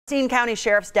Racine County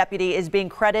Sheriff's deputy is being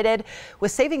credited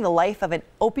with saving the life of an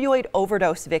opioid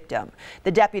overdose victim.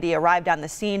 The deputy arrived on the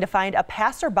scene to find a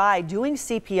passerby doing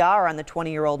CPR on the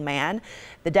 20-year-old man.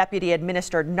 The deputy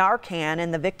administered Narcan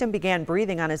and the victim began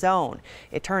breathing on his own.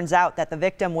 It turns out that the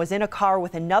victim was in a car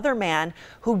with another man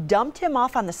who dumped him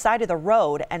off on the side of the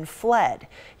road and fled.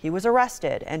 He was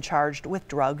arrested and charged with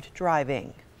drugged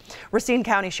driving. Racine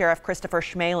County Sheriff Christopher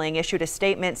Schmeling issued a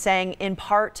statement saying, in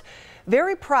part,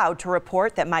 "Very proud to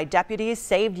report that my deputies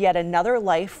saved yet another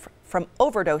life from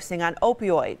overdosing on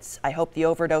opioids. I hope the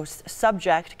overdose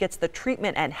subject gets the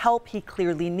treatment and help he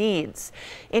clearly needs.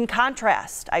 In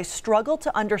contrast, I struggle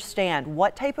to understand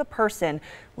what type of person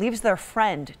leaves their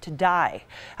friend to die.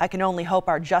 I can only hope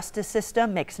our justice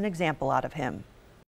system makes an example out of him."